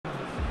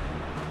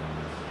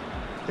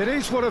It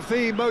is one of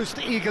the most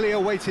eagerly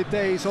awaited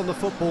days on the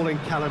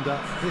footballing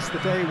calendar. This the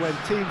day when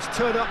teams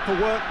turn up for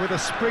work with a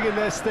spring in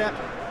their step.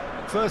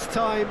 First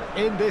time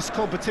in this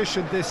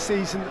competition this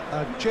season,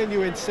 a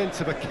genuine sense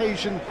of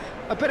occasion,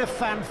 a bit of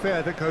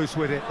fanfare that goes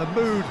with it. The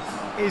mood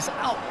is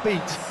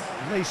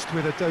upbeat, laced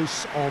with a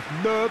dose of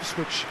nerves,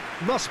 which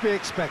must be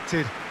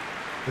expected.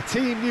 The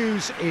team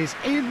news is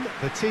in,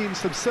 the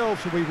teams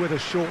themselves will be with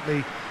us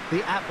shortly.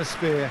 The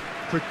atmosphere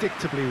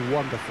predictably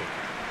wonderful.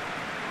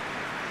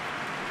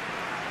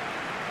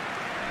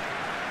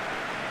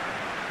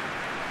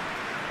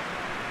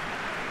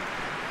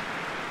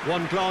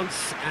 One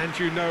glance and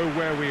you know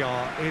where we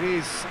are. It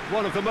is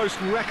one of the most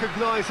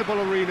recognisable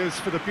arenas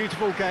for the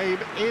beautiful game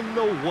in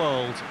the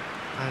world.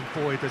 And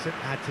boy, does it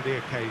add to the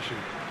occasion.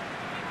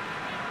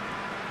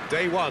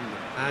 Day one,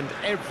 and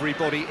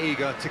everybody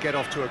eager to get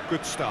off to a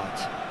good start.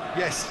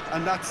 Yes,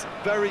 and that's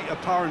very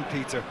apparent,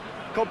 Peter.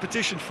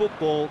 Competition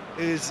football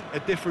is a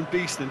different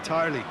beast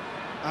entirely,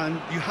 and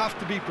you have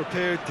to be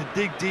prepared to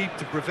dig deep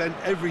to prevent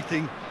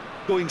everything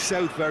going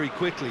south very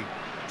quickly.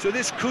 So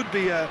this could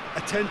be a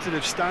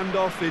tentative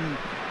standoff in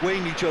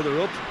weighing each other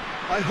up.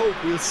 I hope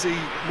we'll see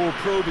more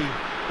probing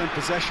than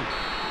possession.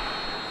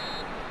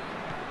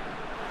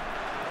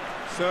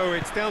 So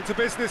it's down to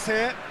business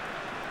here.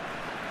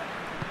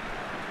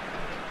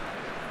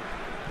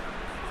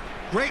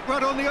 Great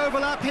run on the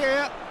overlap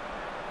here.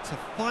 It's a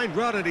fine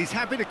run and he's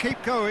happy to keep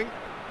going.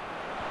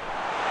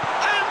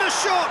 And the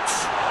shot!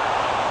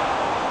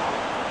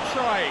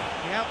 Try.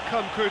 The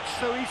outcome could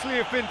so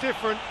easily have been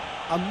different.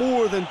 A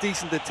more than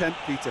decent attempt,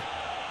 Peter.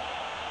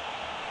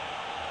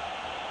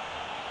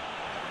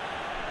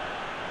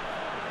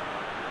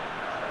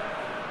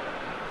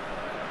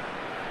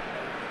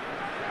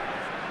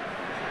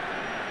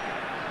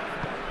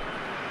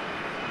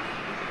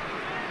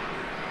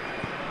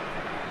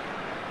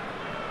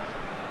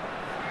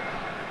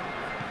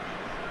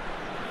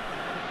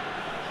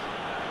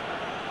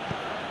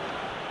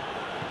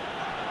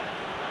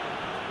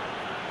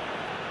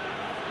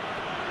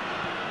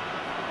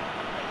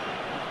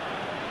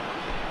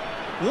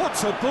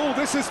 What a ball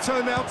this has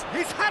turned out.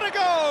 He's had a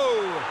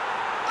go!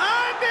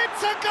 And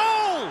it's a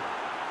goal!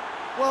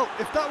 Well,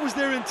 if that was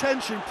their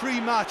intention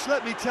pre-match,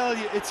 let me tell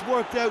you, it's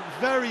worked out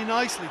very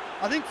nicely.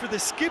 I think for the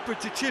skipper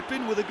to chip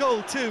in with a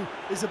goal too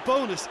is a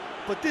bonus,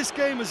 but this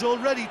game has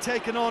already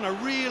taken on a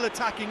real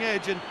attacking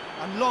edge, and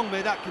long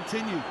may that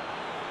continue.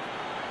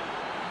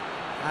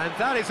 And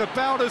that is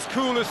about as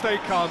cool as they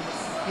come.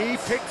 He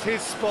picked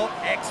his spot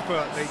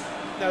expertly.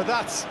 Now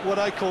that's what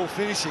I call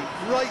finishing,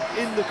 right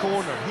in the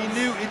corner. He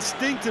knew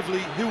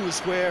instinctively who was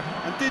where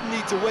and didn't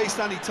need to waste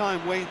any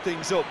time weighing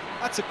things up.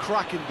 That's a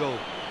cracking goal.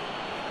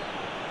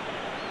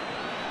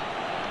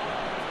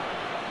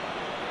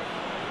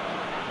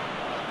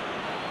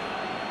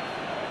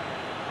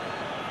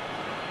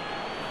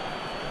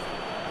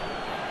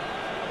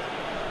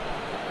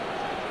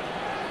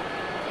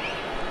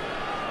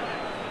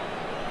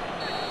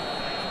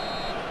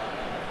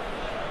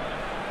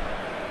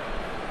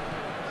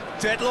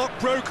 Deadlock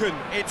broken,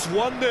 it's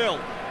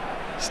 1-0.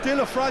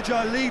 Still a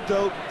fragile lead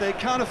though, they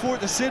can't afford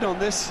to sit on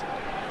this.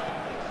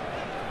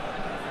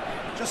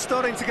 Just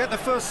starting to get the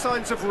first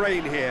signs of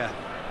rain here.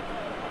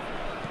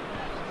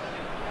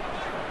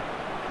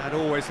 That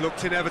always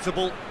looked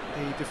inevitable.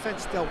 The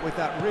defence dealt with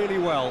that really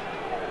well.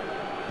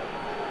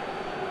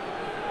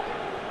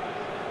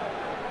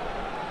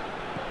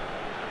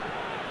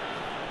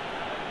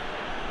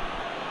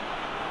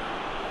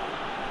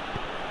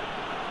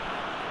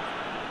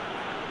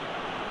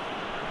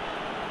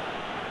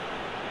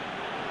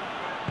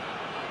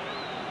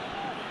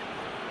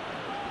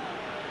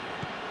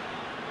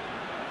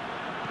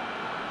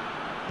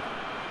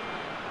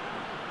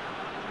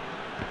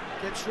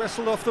 Gets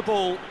wrestled off the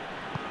ball.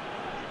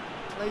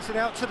 Plays it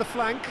out to the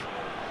flank.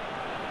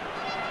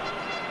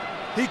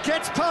 He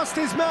gets past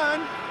his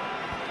man.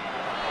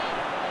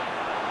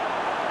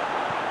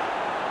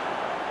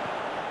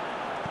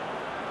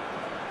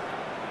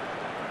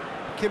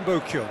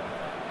 Jeonbuk Hyundai.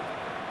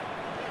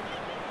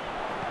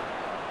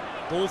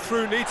 Ball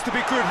through needs to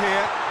be good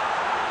here.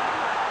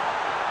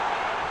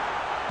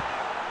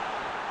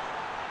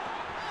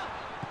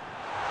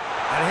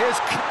 And here's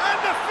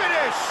the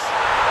finish!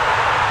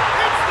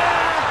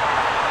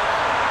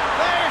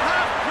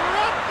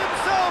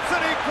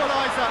 An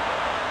equaliser.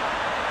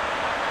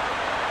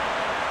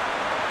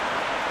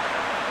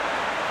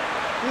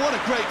 What a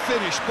great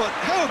finish, but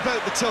how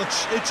about the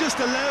touch? It just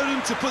allowed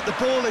him to put the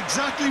ball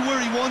exactly where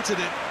he wanted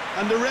it,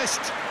 and the rest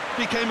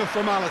became a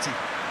formality.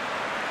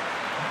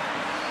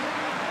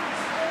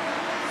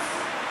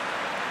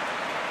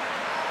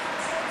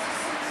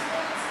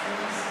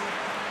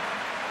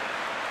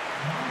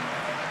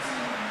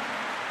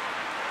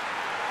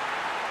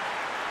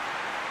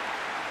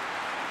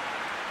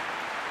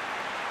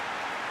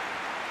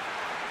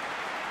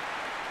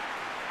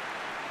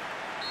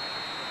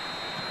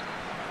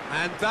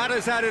 And that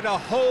has added a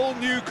whole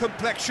new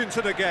complexion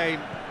to the game.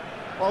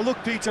 Well,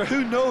 look, Peter,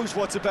 who knows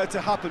what's about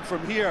to happen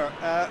from here?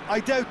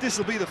 I doubt this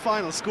will be the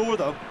final score,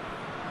 though.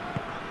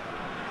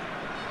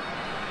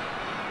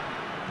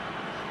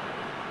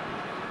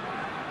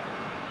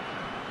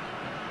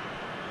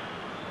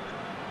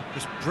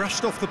 Just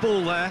brushed off the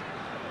ball there.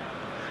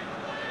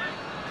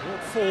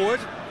 Brought forward.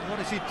 What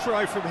does he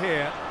try from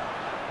here?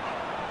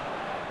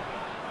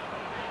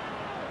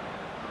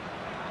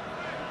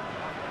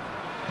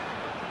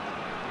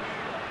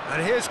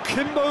 And here's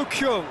Jeonbuk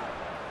Hyundai.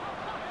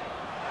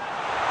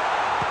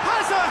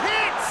 Has a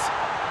hit!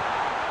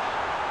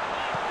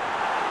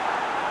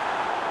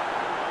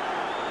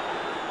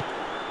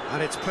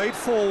 And it's played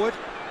forward.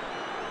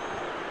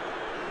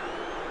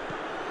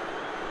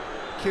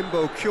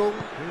 Jeonbuk Hyundai,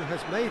 who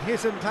has made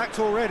his impact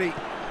already.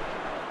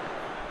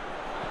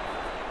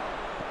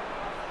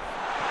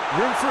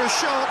 Room for a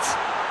shot.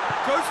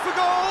 Goes for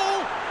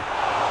goal!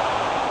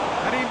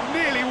 And he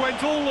nearly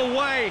went all the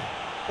way.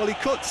 Well, he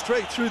cut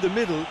straight through the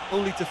middle,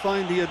 only to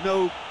find he had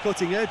no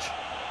cutting edge.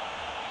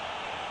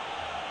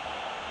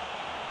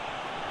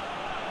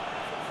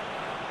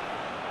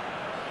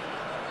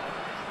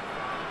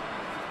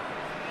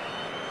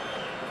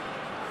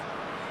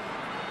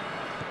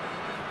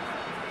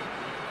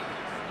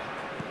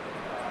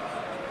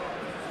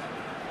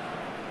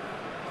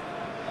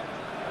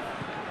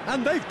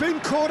 And they've been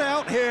caught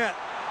out here.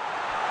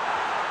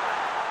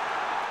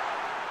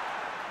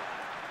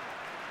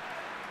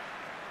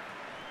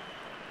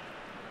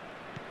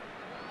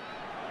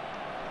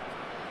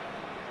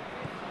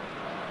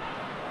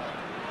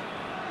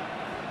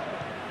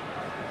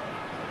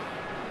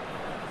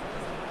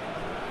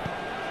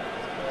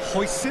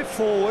 Hoists it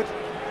forward.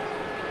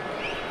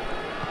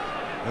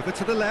 Over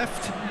to the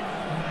left.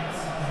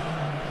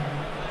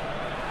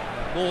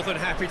 More than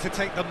happy to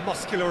take the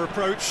muscular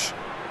approach.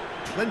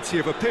 Plenty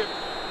of a pip.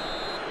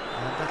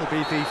 And that'll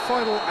be the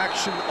final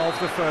action of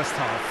the first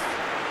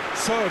half.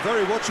 So, a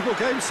very watchable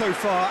game so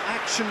far.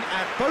 Action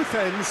at both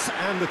ends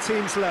and the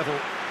team's level.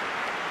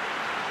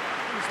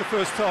 How's the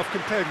first half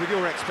compared with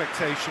your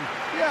expectation?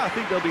 Yeah, I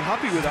think they'll be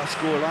happy with that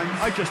scoreline.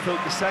 I just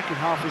hope the second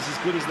half is as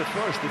good as the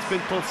first. It's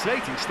been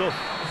pulsating stuff.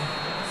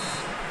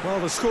 Well,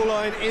 the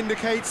scoreline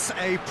indicates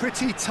a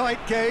pretty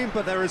tight game,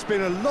 but there has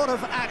been a lot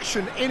of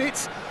action in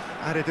it,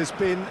 and it has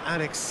been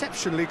an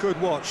exceptionally good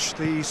watch.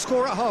 The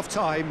score at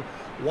half-time,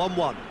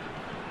 1-1.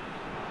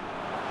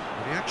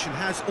 The action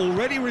has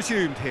already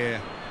resumed here.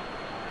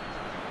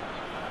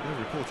 No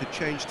reported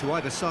change to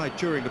either side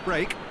during the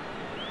break.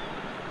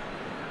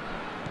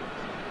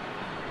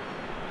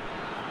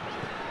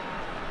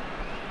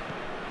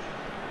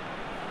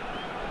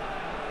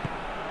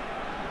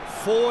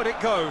 Forward it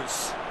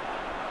goes.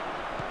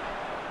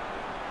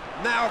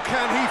 Now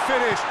can he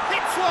finish?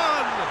 Hits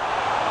one!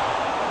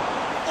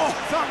 Oh,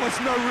 that was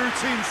no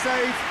routine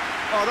save.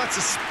 Oh, that's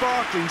a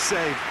sparkling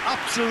save.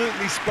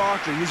 Absolutely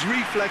sparkling. His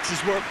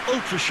reflexes were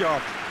ultra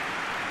sharp.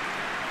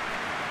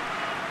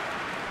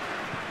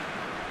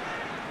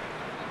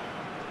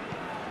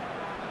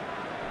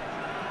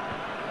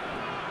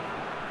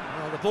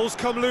 Well, the ball's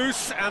come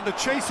loose and the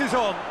chase is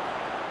on.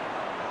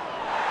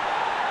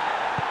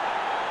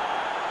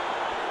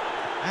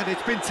 And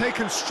it's been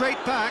taken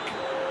straight back.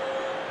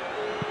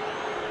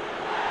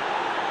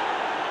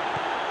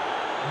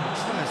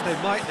 As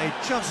they might, they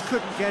just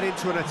couldn't get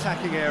into an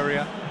attacking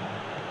area.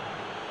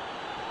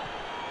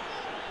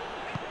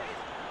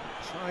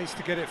 Tries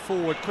to get it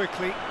forward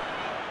quickly.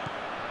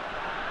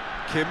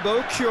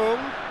 Jeonbuk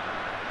Hyundai.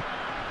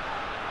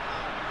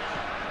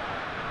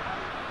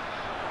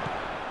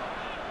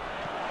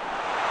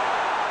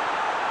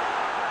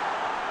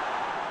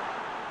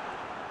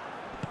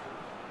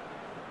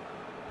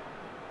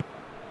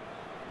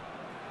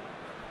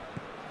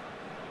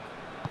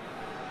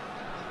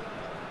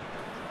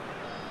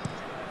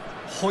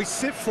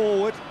 Hoists it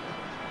forward.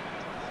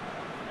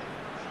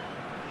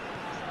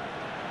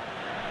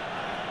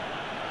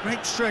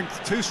 Great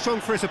strength, too strong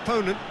for his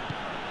opponent.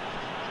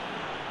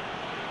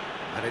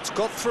 And it's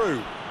got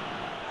through.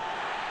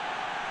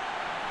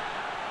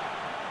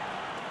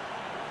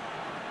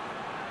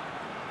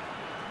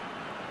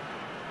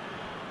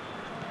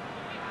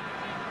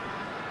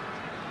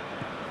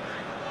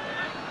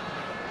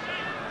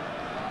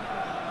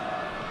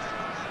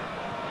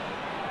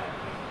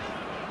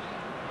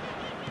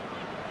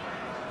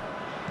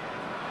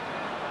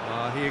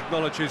 He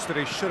acknowledges that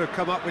he should have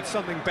come up with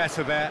something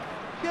better there.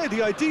 Yeah,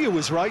 the idea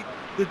was right.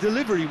 The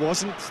delivery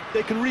wasn't.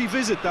 They can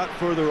revisit that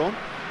further on.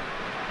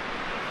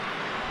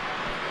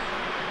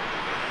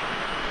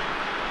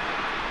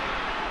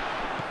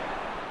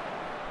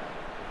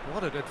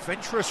 What an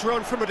adventurous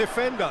run from a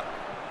defender.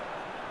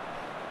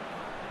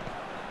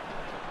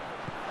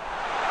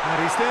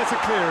 And he's there to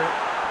clear it.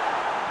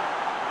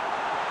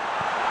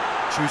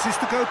 Chooses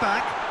to go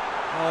back.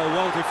 Oh,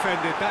 well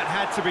defended. That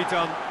had to be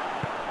done.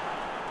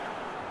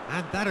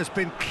 And that has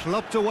been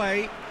clubbed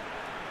away.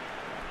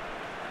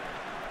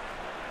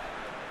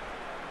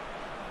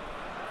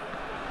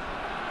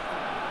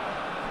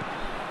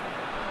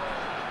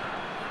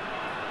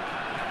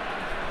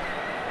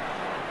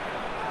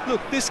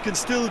 Look, this can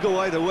still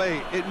go either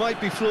way. It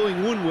might be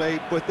flowing one way,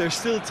 but there's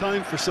still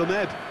time for some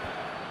ebb.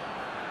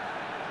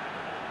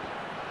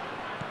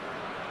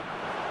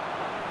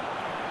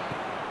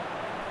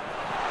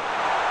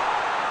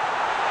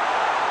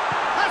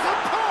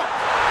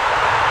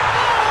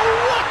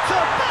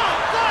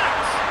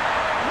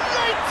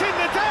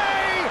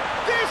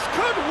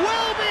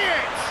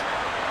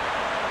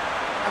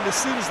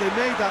 soon as they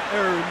made that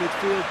error in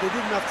midfield, they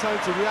didn't have time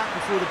to react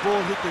before the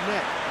ball hit the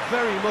net.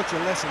 Very much a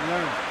lesson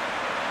learned.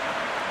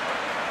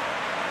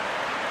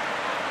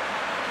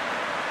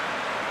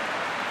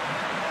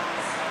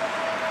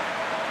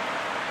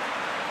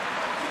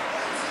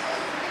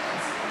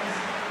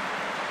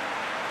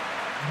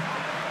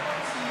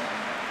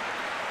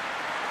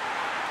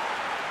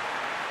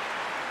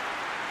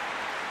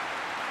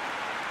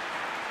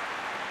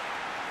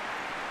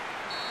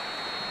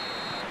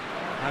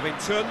 Having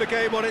turned the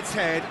game on its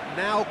head,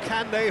 now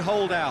can they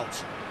hold out?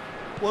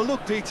 Well,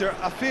 look, Peter,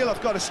 I feel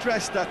I've got to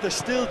stress that there's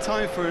still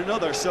time for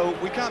another, so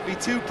we can't be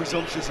too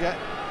presumptuous yet.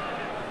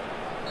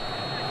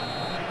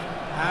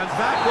 And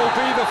that will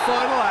be the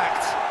final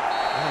act.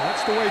 Well,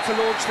 that's the way to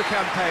launch the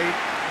campaign.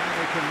 And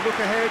they can look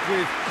ahead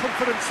with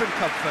confidence and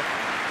comfort.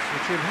 So,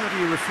 Jim, how do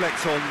you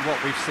reflect on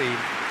what we've seen?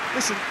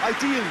 Listen,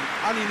 ideally,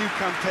 any new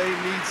campaign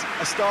needs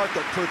a start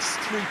that puts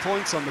 3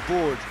 points on the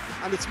board,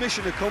 and it's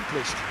mission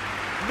accomplished.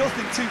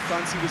 Nothing too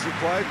fancy was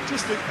required,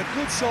 just a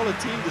good solid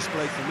team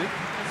display for me.